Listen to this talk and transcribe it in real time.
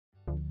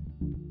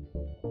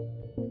Ko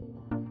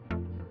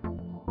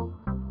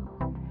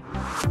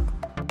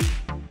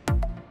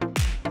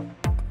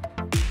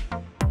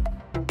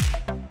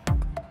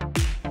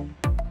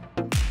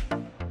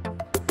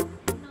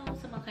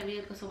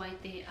sa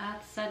YT at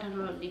sa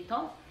nanonood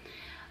dito.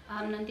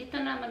 Nandito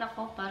naman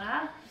ako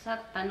para sa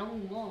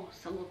tanong mo,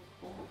 sagot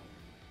ko.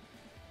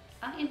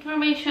 Ang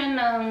information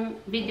ng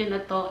video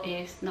na to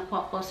is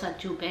nakuha ko sa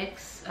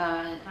Tubex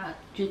at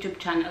YouTube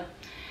channel.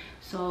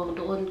 So,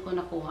 doon ko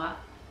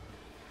nakuha.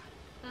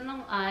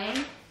 Tanong ay,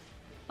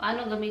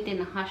 paano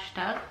gamitin ang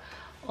hashtag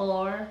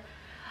or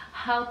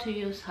how to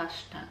use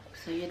hashtag?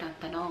 So, yun ang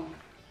tanong.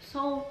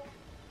 So,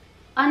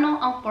 ano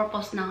ang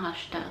purpose ng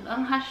hashtag?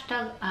 Ang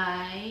hashtag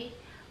ay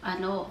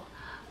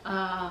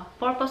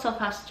purpose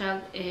of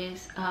hashtag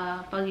is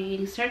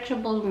pagiging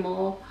searchable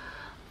mo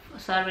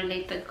sa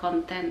related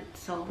content.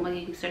 So,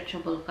 magiging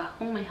searchable ka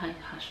kung may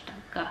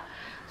hashtag ka.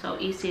 So,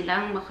 easy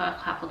lang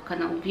makakakot ka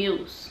ng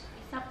views.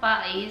 Isa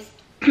pa is,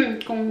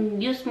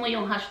 kung use mo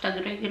yung hashtag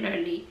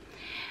regularly,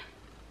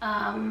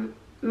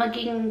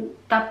 maging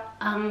top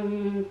ang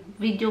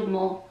video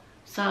mo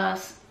sa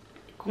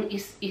kung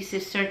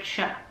isi-search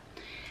siya.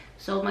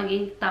 So,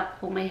 maging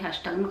top kung may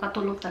hashtag.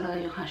 Makatulong talaga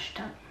yung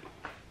hashtag.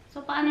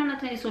 So, paano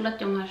natin isulat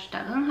yung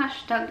hashtag? Ang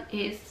hashtag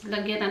is,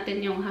 lagyan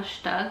natin yung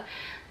hashtag,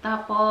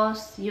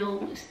 tapos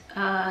yung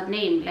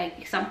name,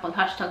 like example,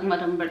 hashtag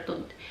Madam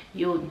Bertud.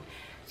 Yun.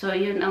 So,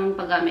 yun ang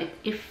paggamit.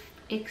 If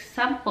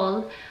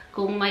example,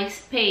 kung may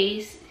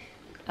space,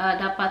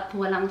 dapat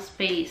walang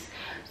space.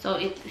 So,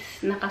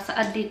 it's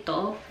nakasaad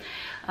dito,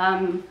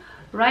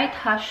 write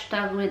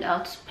hashtag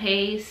without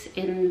space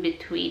in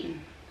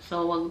between.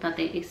 So, wag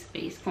natin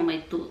i-space kung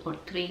may 2 or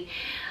 3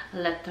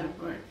 letter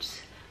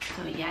words.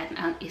 So, yan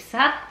ang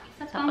isa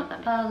sa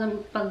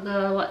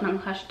paggawa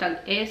ng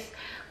hashtag is,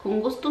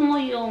 kung gusto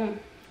mo yung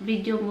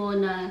video mo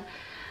na,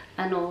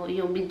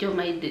 yung video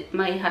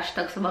may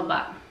hashtag sa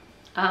baba,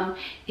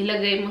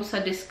 ilagay mo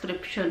sa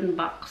description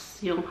box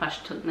yung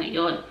hashtag na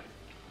yon.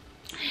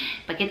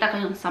 Pakita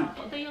ko yung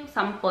sample. Ito yung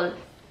sample.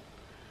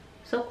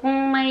 So,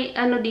 kung may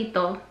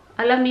dito,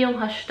 alam yung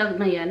hashtag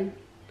na yan,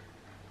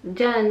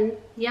 dyan,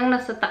 yung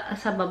nasa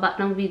sa baba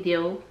ng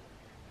video.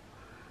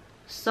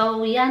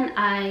 So, yan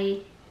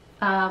ay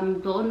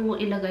doon mo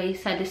ilagay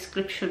sa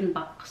description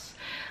box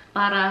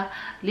para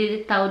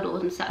lilitaw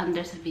doon sa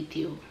under sa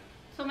video.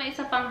 So, may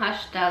isa pang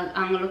hashtag,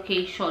 ang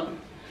location.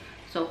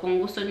 So,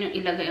 kung gusto nyo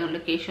ilagay ang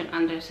location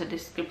under sa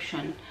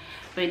description,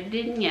 pwede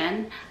din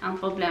yan. Ang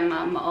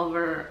problema,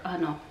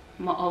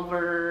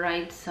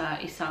 ma-override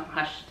sa isang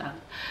hashtag.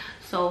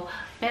 So,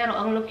 pero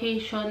ang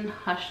location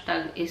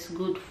hashtag is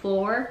good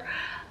for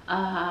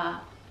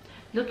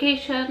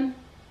location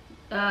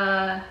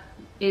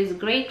is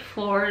great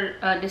for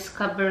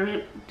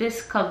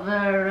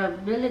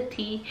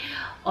discoverability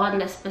on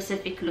the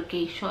specific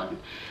location.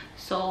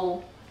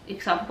 So,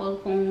 example,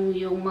 kung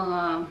yung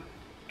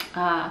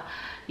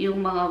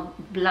mga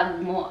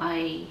vlog mo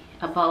ay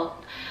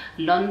about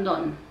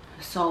London.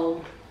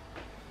 So,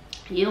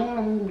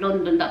 yung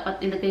London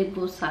dapat ilagay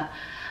mo sa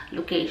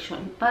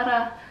location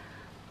para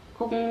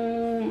kung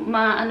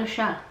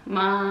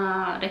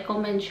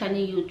ma-recommend siya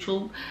ni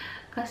YouTube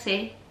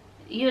kasi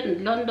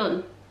yun,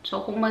 London.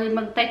 So, kung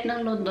mag-type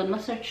ng London,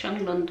 ma-search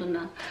ang London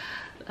na,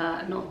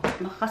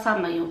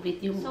 makakasama yung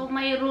video mo. So,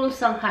 may rules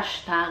ang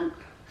hashtag.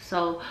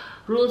 So,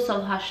 rules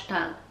of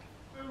hashtag.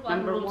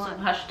 Number one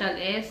of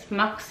hashtag is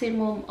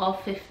maximum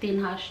of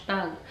 15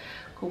 hashtag.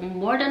 Kung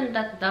more than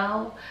that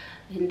daw,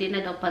 hindi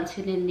na daw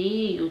pansinin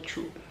ni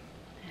YouTube.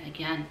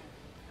 Again.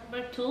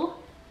 Number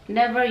 2,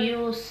 never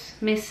use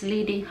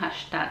misleading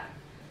hashtag.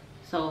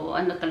 So,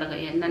 talaga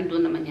yan?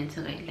 Nandun naman yan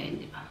sa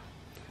guideline, di ba?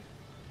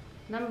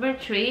 Number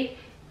 3,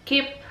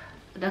 keep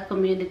the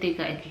community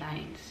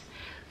guidelines.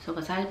 So,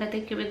 basahin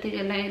natin community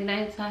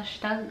guidelines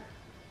hashtag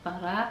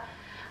para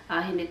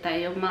hindi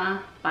tayo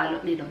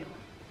mapalo ni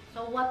Lolo.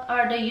 So, what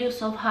are the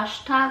use of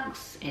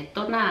hashtags?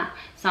 Ito na.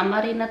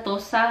 Summary na to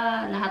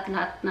sa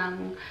lahat-lahat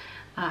ng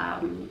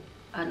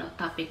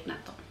topic na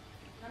to.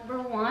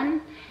 Number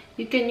 1,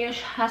 you can use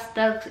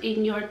hashtags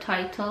in your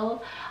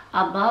title,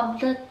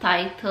 above the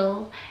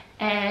title,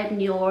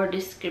 and your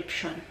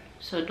description.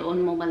 So,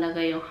 doon mo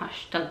malagay yung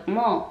hashtag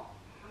mo.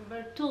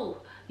 Number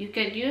 2, you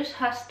can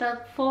use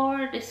hashtag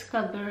for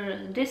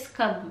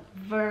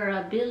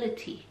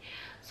discoverability.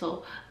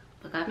 So,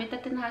 paggamit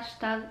natin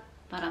hashtag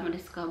para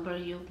ma-discover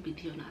yung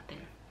video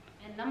natin.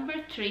 And number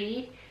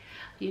 3,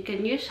 you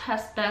can use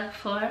hashtag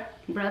for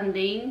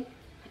branding,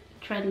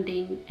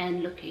 trending,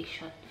 and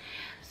location.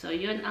 So,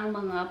 yun ang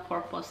mga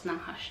purpose ng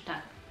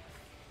hashtag.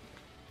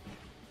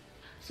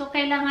 So,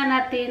 kailangan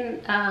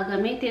natin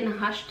gamitin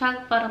ang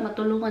hashtag para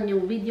matulungan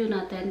yung video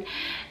natin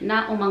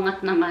na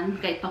umangat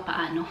naman kahit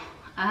papaano.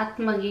 At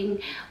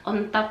maging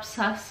on top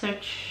sa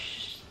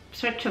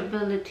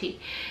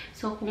searchability.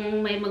 So, kung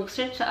may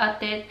mag-search sa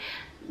atin,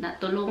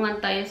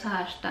 natulungan tayo sa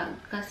hashtag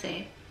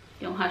kasi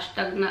yung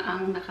hashtag na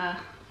ang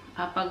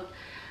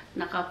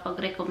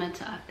nakapag-recommend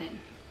sa atin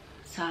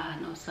sa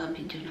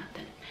video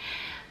natin.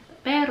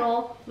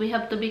 Pero, we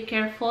have to be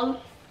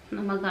careful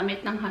na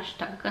magamit ng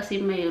hashtag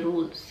kasi may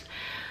rules.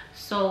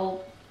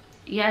 So,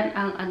 yan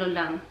ang ano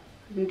lang.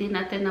 Hindi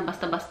natin na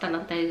basta-basta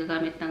lang tayo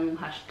gagamit ng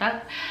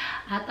hashtag.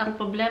 At ang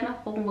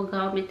problema kung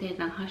magamit tayo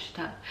ng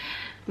hashtag,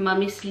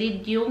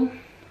 ma-mislead yung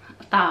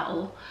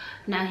tao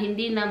na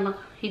hindi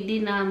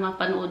na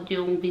mapanood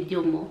yung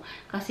video mo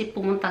kasi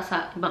pumunta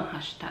sa ibang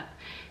hashtag.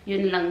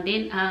 Yun lang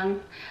din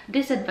ang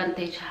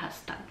disadvantage sa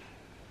hashtag.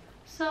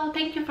 So,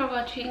 thank you for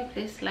watching.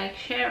 Please like,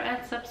 share,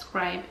 and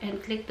subscribe,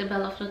 and click the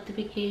bell of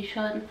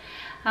notification.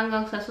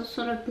 Hanggang sa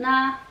susunod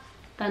na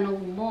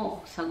tanong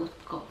mo, sagot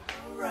ko.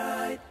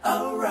 Alright,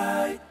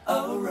 alright,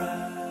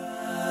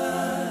 alright.